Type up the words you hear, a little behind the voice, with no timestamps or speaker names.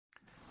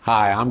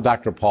Hi, I'm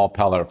Dr. Paul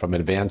Peller from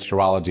Advanced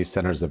Urology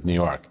Centers of New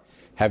York.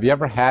 Have you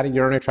ever had a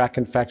urinary tract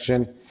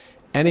infection?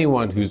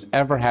 Anyone who's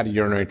ever had a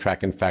urinary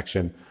tract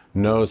infection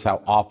knows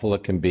how awful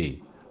it can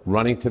be.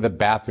 Running to the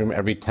bathroom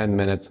every 10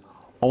 minutes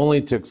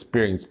only to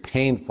experience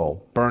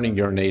painful, burning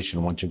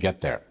urination once you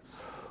get there.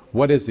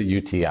 What is a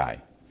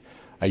UTI?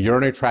 A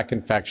urinary tract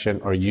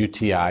infection, or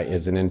UTI,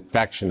 is an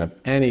infection of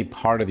any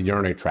part of the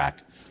urinary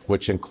tract,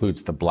 which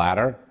includes the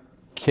bladder,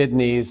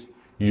 kidneys,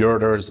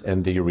 ureters,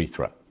 and the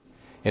urethra.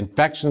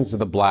 Infections of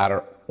the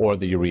bladder or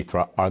the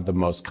urethra are the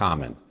most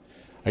common.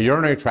 A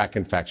urinary tract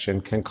infection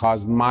can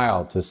cause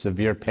mild to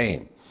severe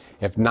pain.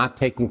 If not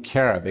taken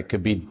care of, it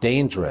could be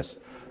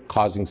dangerous,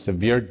 causing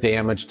severe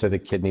damage to the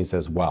kidneys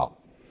as well.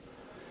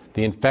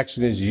 The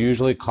infection is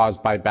usually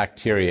caused by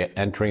bacteria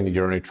entering the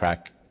urinary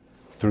tract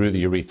through the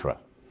urethra.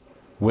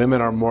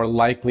 Women are more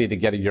likely to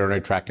get a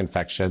urinary tract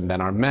infection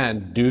than are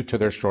men due to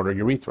their shorter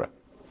urethra.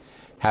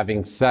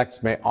 Having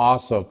sex may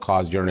also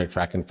cause urinary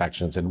tract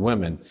infections in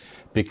women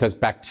because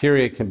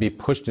bacteria can be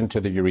pushed into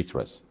the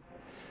urethras.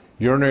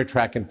 Urinary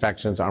tract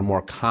infections are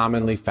more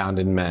commonly found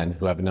in men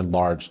who have an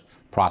enlarged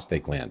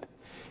prostate gland.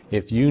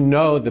 If you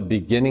know the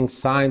beginning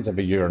signs of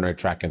a urinary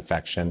tract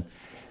infection,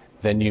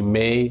 then you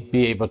may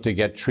be able to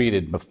get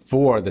treated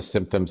before the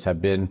symptoms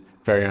have been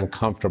very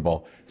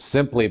uncomfortable,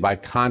 simply by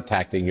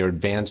contacting your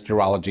Advanced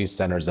Urology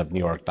Centers of New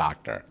York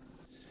doctor.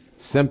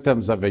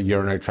 Symptoms of a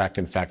urinary tract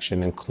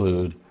infection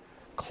include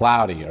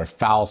cloudy or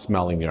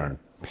foul-smelling urine,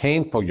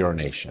 painful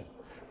urination,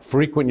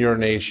 frequent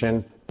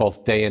urination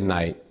both day and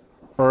night,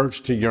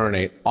 urge to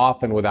urinate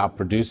often without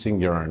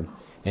producing urine,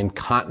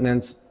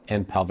 incontinence,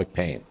 and pelvic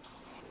pain.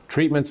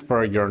 Treatments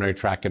for a urinary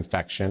tract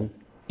infection: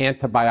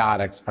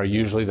 antibiotics are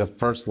usually the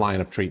first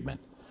line of treatment.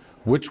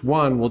 Which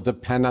one will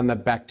depend on the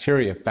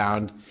bacteria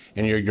found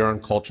in your urine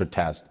culture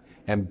test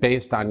and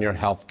based on your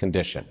health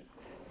condition.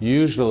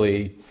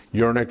 Usually,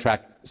 urinary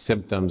tract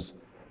symptoms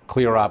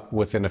clear up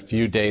within a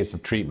few days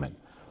of treatment,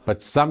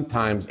 but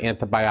sometimes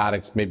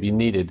antibiotics may be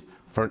needed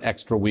for an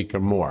extra week or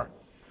more.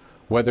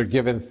 Whether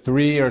given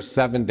 3 or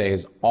 7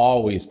 days,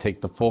 always take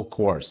the full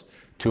course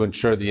to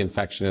ensure the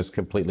infection is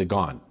completely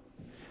gone.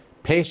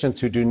 Patients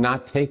who do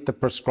not take the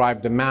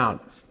prescribed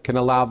amount can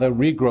allow the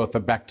regrowth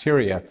of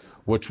bacteria,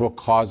 which will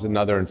cause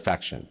another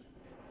infection.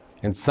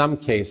 In some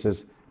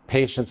cases,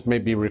 patients may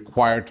be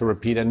required to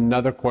repeat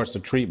another course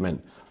of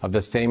treatment of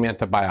the same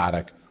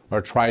antibiotic or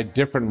try a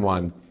different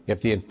one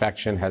if the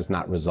infection has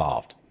not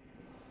resolved.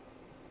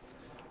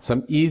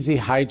 Some easy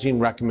hygiene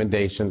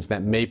recommendations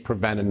that may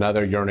prevent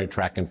another urinary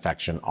tract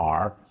infection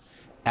are: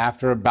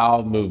 after a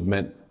bowel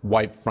movement,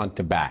 wipe front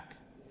to back.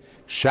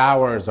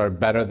 Showers are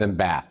better than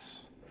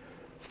baths.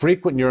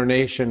 Frequent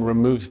urination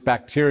removes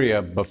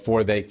bacteria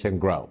before they can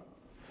grow.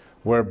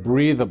 Wear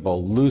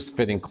breathable,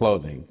 loose-fitting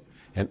clothing,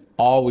 and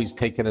always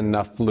take in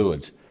enough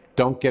fluids.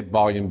 Don't get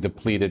volume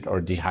depleted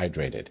or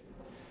dehydrated.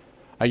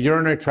 A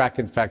urinary tract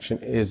infection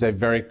is a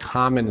very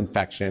common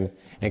infection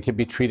and can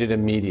be treated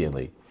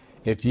immediately.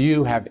 If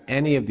you have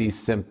any of these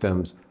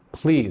symptoms,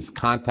 please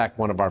contact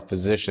one of our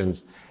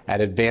physicians at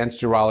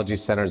Advanced Urology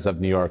Centers of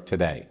New York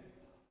today.